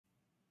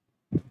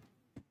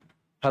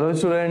Hello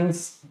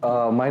students,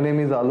 my name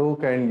is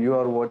Alok and you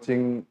are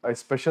watching a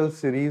special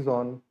series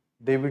on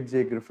David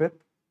J. Griffith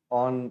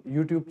on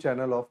YouTube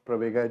channel of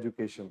Pravegaa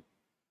Education.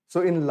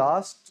 So in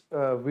last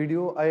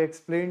video, I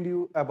explained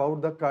you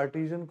about the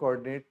Cartesian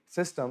coordinate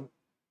system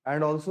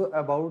and also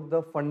about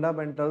the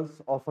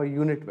fundamentals of a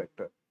unit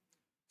vector.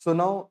 So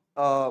now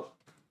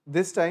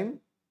this time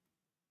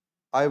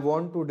I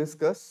want to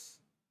discuss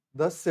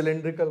the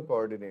cylindrical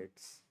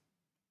coordinates.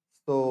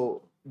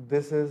 So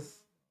this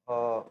is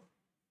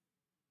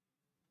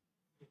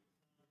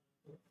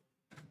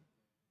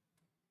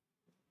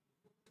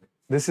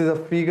a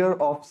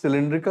figure of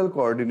cylindrical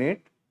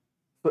coordinate.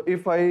 So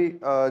if I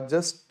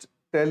just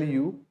tell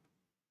you,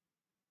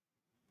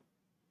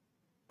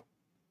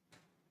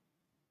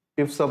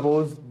 if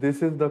suppose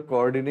this is the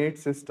coordinate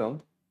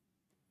system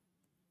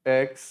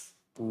x,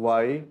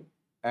 y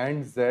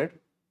and z.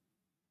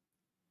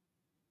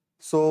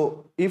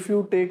 So if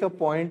you take a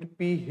point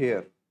P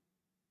here,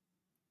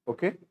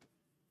 okay,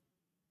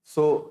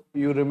 so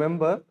you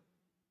remember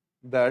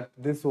that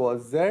this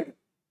was z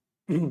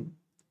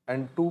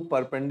and two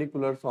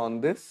perpendiculars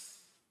on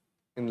this.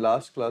 In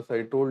last class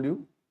I told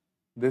you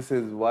this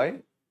is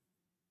y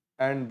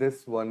and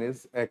this one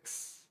is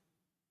x.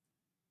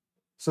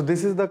 So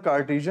this is the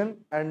Cartesian,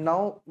 and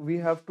now we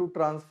have to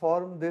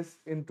transform this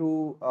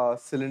into a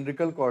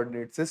cylindrical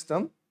coordinate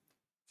system.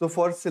 So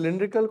for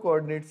cylindrical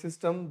coordinate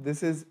system,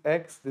 this is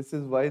x, this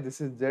is y,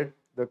 this is z,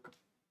 the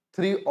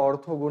three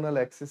orthogonal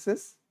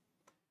axes,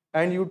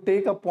 and you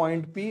take a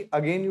point P,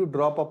 again you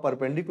drop a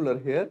perpendicular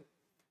here,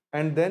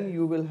 and then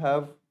you will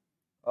have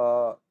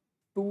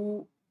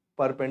two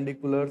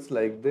perpendiculars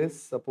like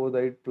this. Suppose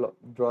I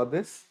draw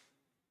this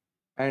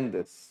and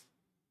this.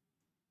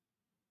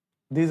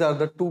 These are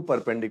the two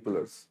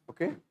perpendiculars,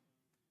 okay?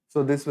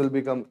 So this will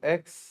become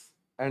x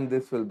and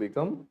this will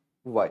become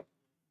y.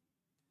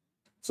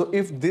 So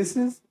if this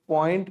is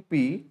point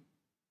P,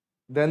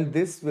 then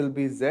this will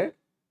be z,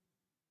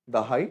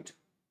 the height,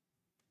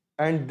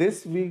 and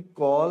this we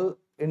call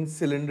in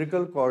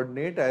cylindrical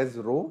coordinate as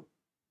rho,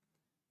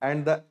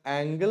 and the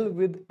angle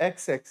with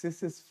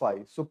x-axis is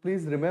phi. So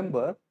please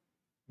remember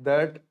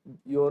that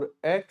your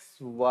x,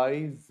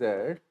 y,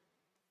 z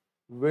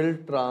will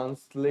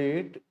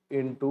translate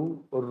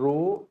into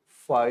rho,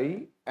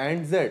 phi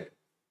and z.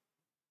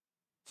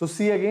 So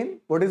see again,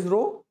 what is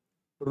rho?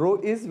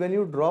 Rho is when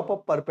you drop a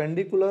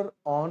perpendicular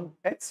on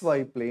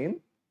xy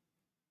plane,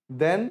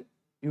 then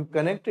you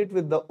connect it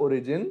with the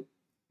origin,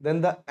 then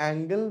the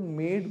angle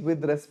made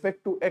with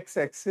respect to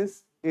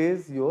x-axis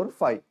is your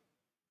phi.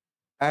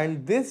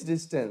 And this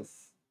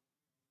distance,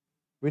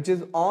 which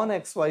is on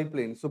xy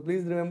plane, so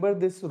please remember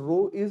this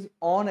rho is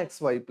on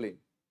xy plane.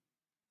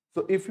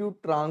 So if you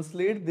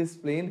translate this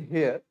plane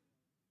here,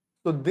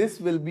 so this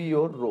will be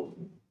your rho,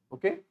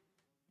 okay?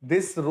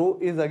 This rho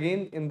is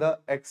again in the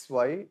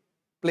xy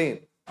plane,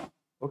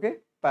 okay,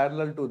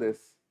 parallel to this.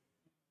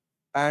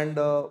 And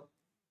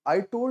I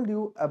told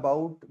you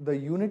about the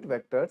unit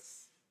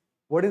vectors.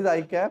 What is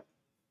I cap?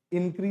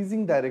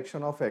 Increasing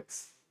direction of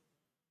x.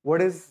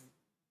 What is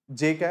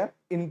j cap?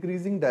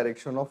 Increasing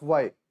direction of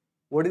y.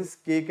 What is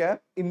k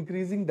cap?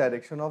 Increasing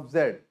direction of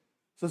z.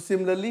 So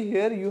similarly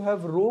here you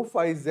have rho,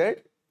 phi, z.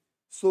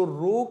 So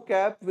rho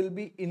cap will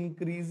be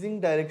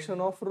increasing direction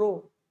of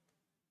rho.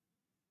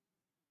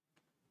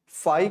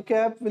 Phi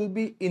cap will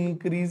be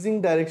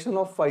increasing direction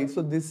of phi.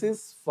 So this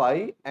is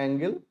phi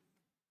angle.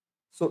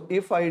 So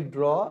if I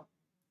draw,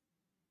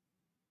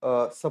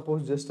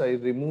 suppose just I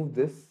remove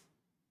this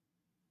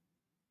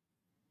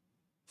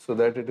so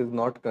that it is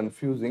not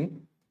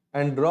confusing,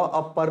 and draw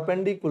a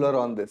perpendicular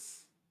on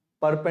this.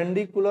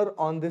 Perpendicular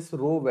on this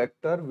rho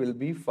vector will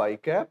be phi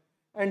cap,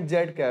 and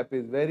z cap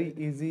is very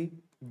easy.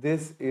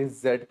 This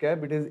is z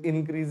cap, it is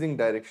increasing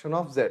direction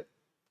of z.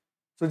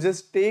 So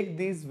just take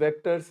these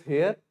vectors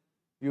here,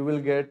 you will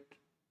get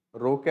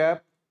rho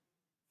cap,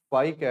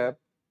 phi cap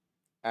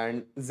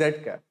and z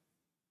cap.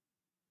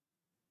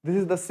 This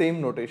is the same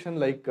notation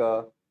like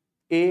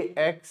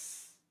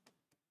ax,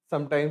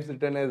 sometimes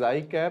written as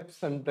I cap,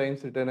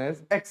 sometimes written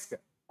as x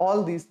cap.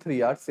 All these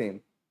three are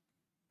same.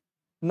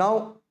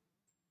 Now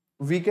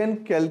we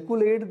can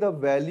calculate the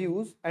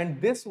values, and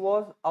this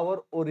was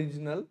our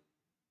original.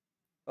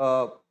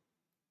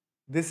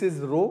 This is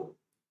rho,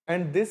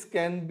 and this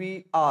can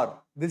be r.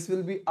 This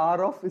will be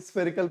r of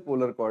spherical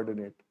polar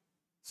coordinate.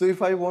 So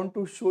if I want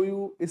to show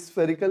you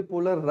spherical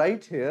polar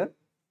right here,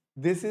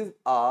 this is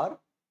r,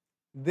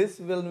 this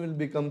will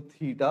become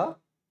theta,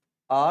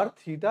 r,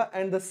 theta,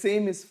 and the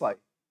same is phi.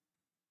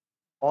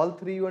 All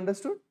three you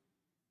understood?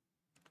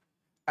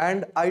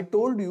 And I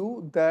told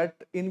you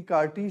that in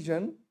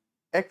Cartesian,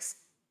 x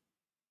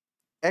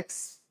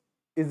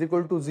is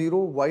equal to 0,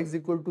 y is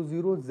equal to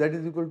 0, z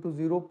is equal to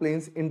 0,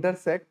 planes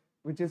intersect,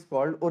 which is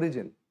called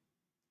origin.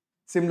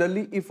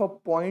 Similarly, if a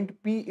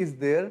point P is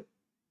there,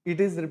 it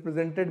is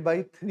represented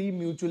by three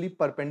mutually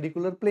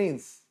perpendicular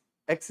planes.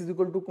 X is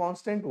equal to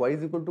constant, y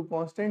is equal to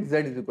constant, z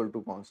is equal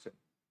to constant.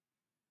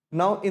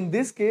 Now in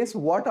this case,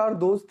 what are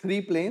those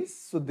three planes?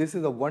 So this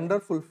is a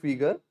wonderful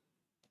figure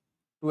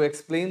to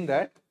explain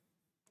that.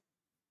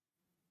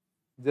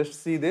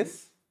 just see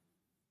this.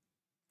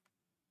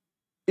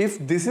 If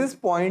this is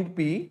point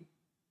P,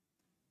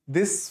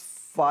 this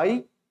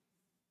phi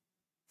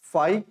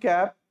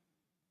cap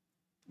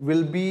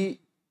will be,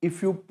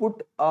 if you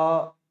put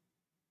a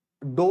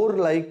door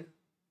like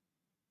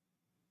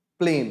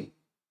plane,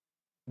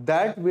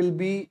 that will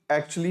be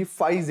actually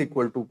phi is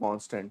equal to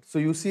constant. So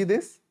you see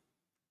this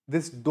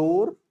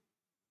door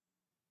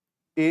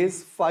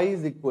is phi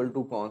is equal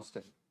to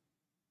constant,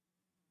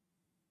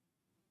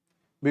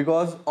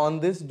 because on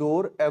this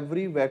door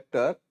every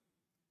vector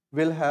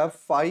will have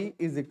phi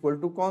is equal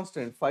to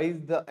constant. Phi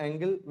is the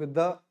angle with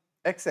the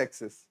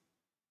x-axis,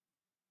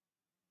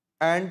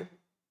 and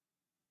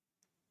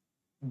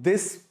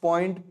this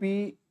point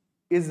P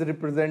is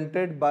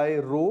represented by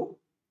rho.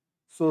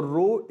 So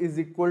rho is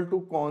equal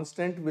to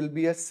constant will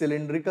be a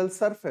cylindrical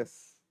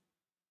surface.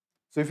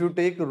 So if you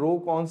take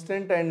rho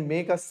constant and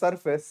make a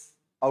surface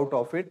out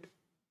of it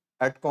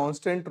at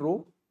constant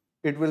rho,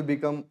 it will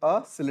become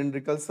a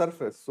cylindrical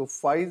surface. So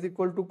phi is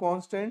equal to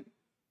constant,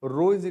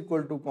 rho is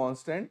equal to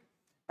constant,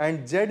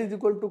 and z is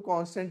equal to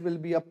constant will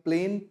be a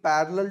plane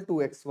parallel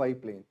to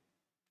xy plane.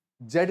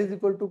 Z is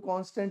equal to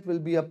constant will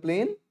be a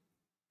plane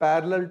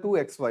parallel to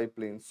xy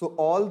plane. So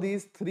all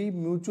these three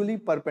mutually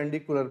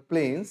perpendicular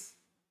planes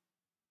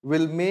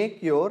will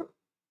make your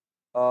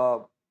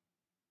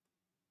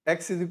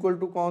x is equal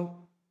to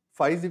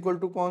phi is equal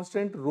to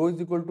constant, rho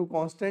is equal to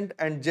constant,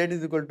 and z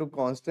is equal to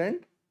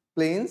constant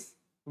planes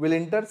will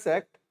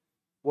intersect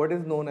what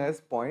is known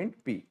as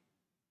point P.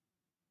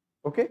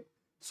 Okay,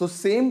 so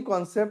same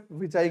concept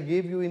which I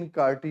gave you in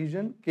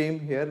Cartesian came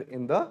here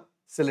in the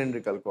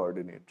cylindrical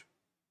coordinate.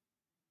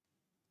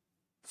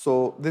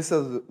 So this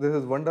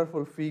is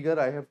wonderful figure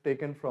I have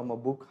taken from a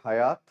book,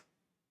 Hayat.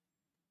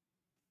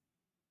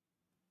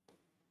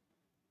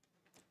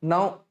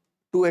 Now,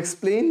 to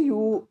explain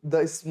you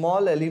the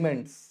small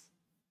elements,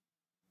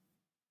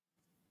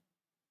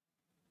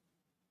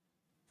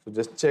 so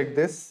just check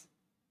this.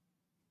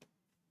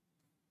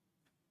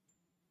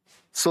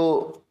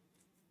 So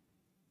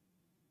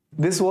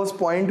this was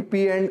point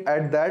P, and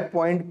at that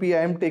point P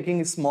I am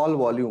taking a small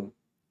volume.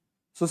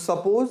 So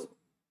suppose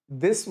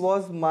this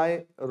was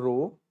my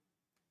rho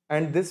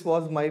and this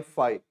was my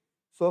phi.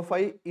 So if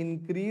I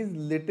increase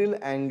little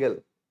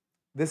angle,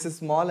 this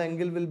small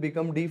angle will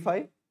become d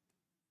phi,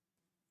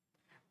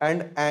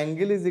 and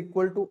angle is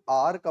equal to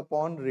arc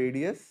upon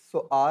radius.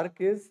 So arc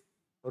is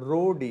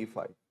rho d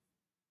phi.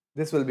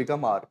 This will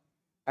become arc,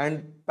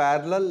 and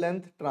parallel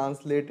length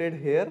translated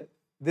here,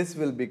 this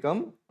will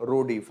become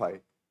rho d phi.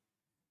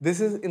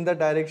 This is in the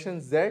direction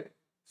z,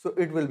 so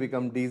it will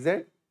become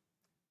dz,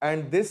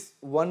 and this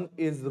one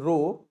is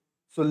rho,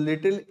 so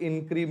little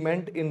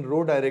increment in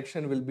rho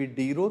direction will be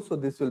d rho, so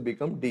this will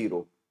become d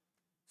rho.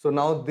 So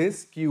now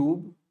this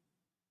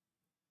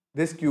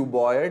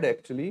cuboid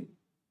actually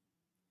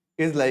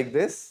is like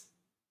this.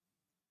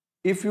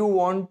 If you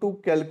want to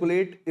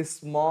calculate a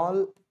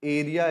small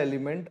area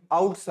element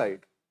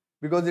outside,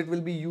 because it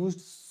will be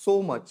used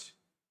so much,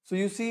 so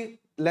you see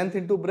length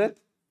into breadth,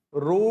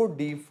 rho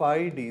d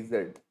phi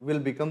dz will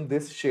become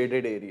this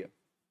shaded area,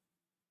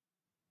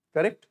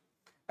 correct?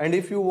 And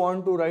if you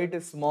want to write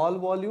a small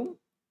volume,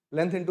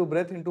 length into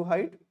breadth into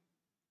height,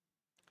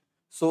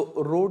 so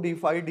rho d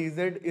phi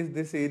dz is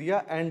this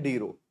area and d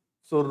rho.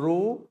 So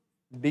rho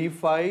d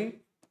phi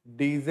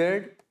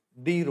dz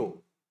d rho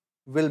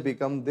will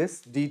become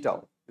this d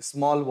tau,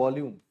 small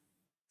volume,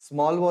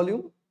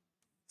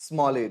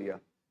 small area.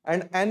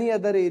 And any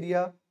other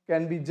area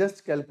can be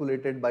just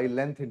calculated by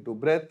length into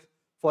breadth.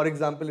 For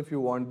example, if you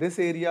want this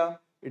area,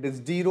 it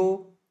is d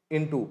rho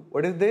into,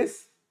 what is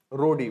this?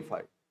 Rho d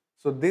phi.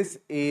 So this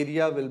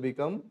area will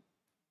become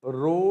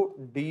rho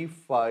d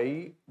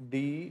phi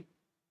d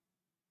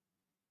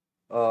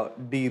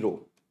rho,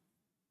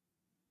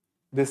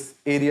 this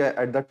area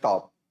at the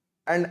top.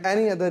 And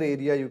any other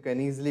area you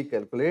can easily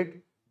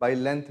calculate by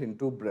length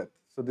into breadth.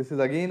 So this is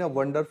again a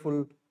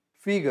wonderful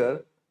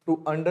figure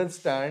to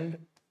understand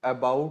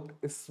about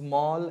a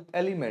small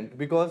element,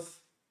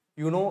 because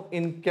you know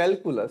in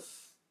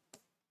calculus,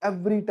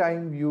 every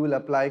time you will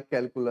apply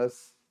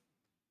calculus,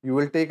 you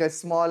will take a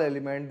small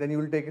element, then you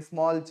will take a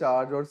small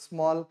charge or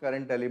small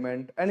current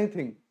element,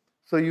 anything.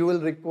 So you will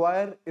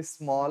require a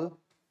small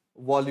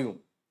volume.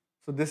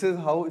 So this is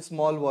how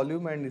small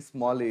volume and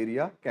small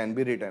area can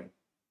be written.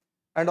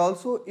 And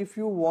also if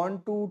you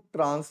want to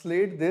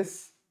translate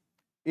this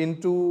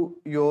into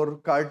your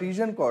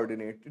Cartesian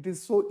coordinate, it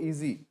is so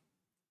easy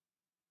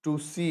to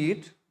see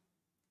it,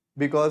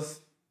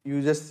 because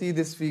you just see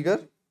this figure.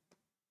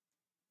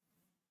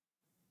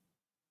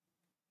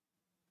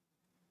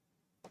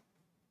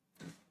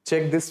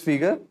 Check this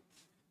figure.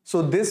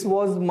 So this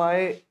was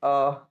my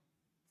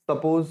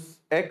suppose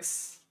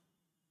x.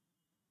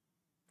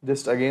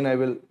 Just again I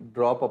will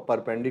drop a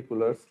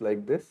perpendiculars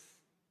like this.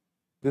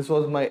 This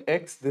was my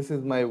x, this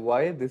is my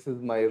y, this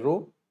is my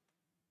rho.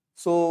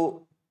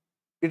 So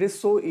it is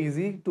so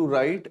easy to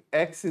write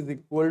x is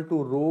equal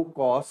to rho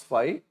cos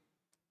phi,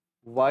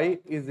 y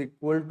is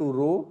equal to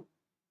rho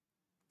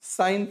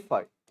sin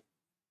phi,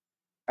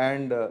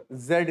 and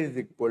z is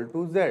equal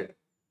to z.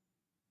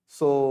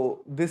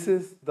 So this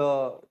is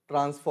the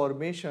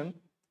transformation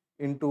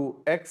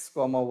into x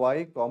comma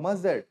y comma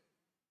z.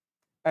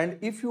 And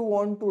if you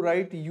want to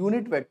write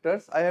unit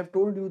vectors, I have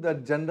told you the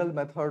general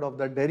method of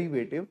the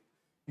derivative.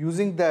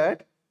 Using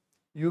that,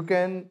 you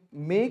can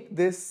make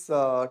this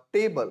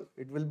table.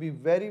 It will be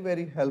very,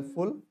 very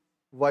helpful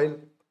while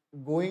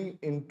going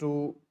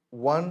into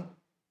one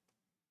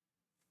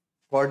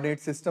coordinate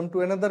system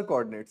to another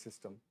coordinate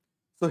system.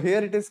 So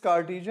here it is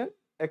Cartesian,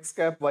 x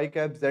cap, y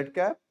cap, z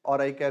cap, or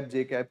I cap,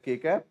 j cap, k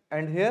cap,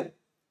 and here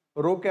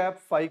rho cap,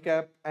 phi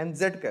cap, and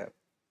z cap.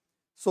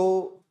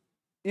 So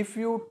if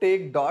you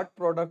take dot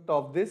product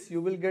of this,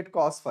 you will get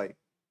cos phi.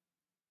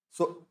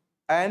 So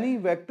any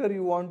vector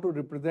you want to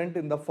represent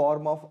in the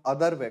form of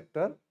other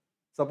vector,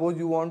 suppose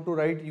you want to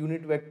write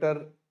unit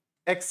vector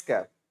x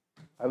cap,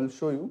 I will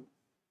show you.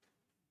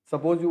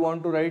 Suppose you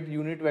want to write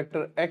unit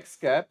vector x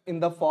cap in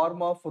the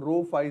form of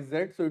rho phi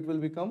z, so it will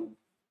become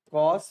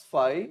cos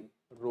phi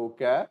rho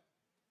cap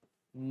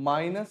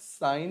minus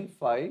sin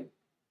phi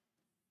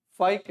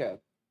phi cap,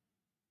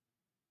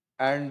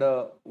 and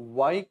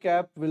y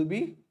cap will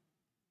be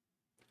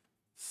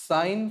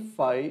sin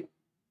phi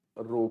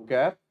rho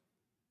cap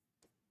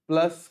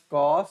plus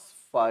cos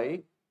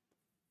phi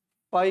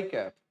phi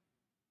cap,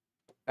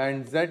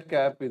 and z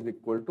cap is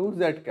equal to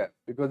z cap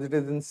because it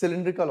is in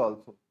cylindrical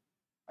also.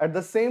 At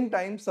the same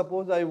time,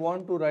 suppose I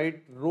want to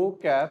write rho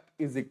cap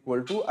is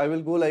equal to, I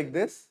will go like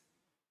this,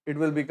 it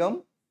will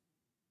become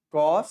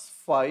cos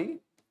phi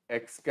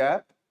x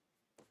cap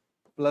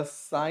plus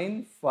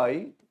sin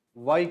phi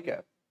y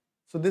cap.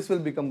 So this will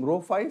become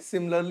rho phi.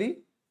 Similarly,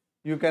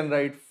 you can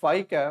write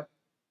phi cap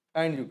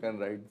and you can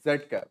write z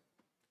cap.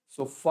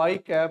 So phi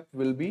cap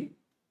will be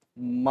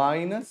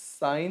minus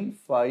sin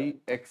phi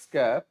x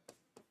cap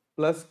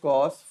plus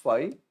cos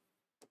phi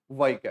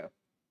y cap.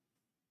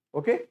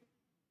 Okay?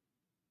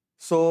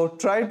 So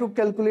try to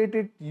calculate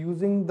it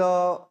using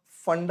the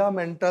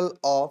fundamental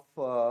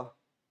of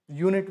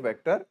unit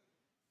vector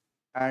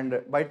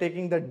and by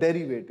taking the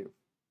derivative.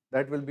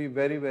 That will be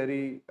very,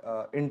 very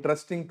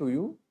interesting to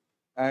you,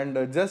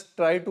 and just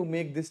try to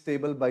make this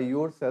table by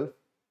yourself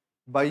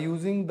by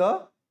using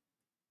the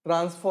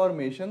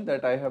transformation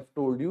that I have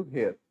told you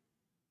here.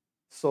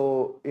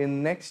 So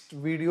in next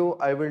video,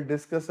 I will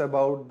discuss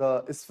about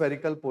the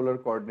spherical polar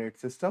coordinate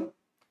system,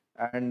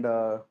 and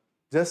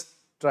just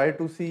try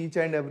to see each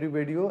and every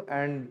video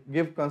and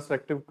give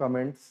constructive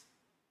comments.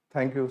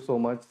 Thank you so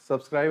much.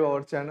 Subscribe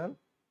our channel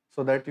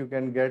so that you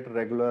can get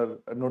regular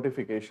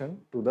notification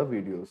to the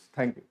videos.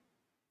 Thank you.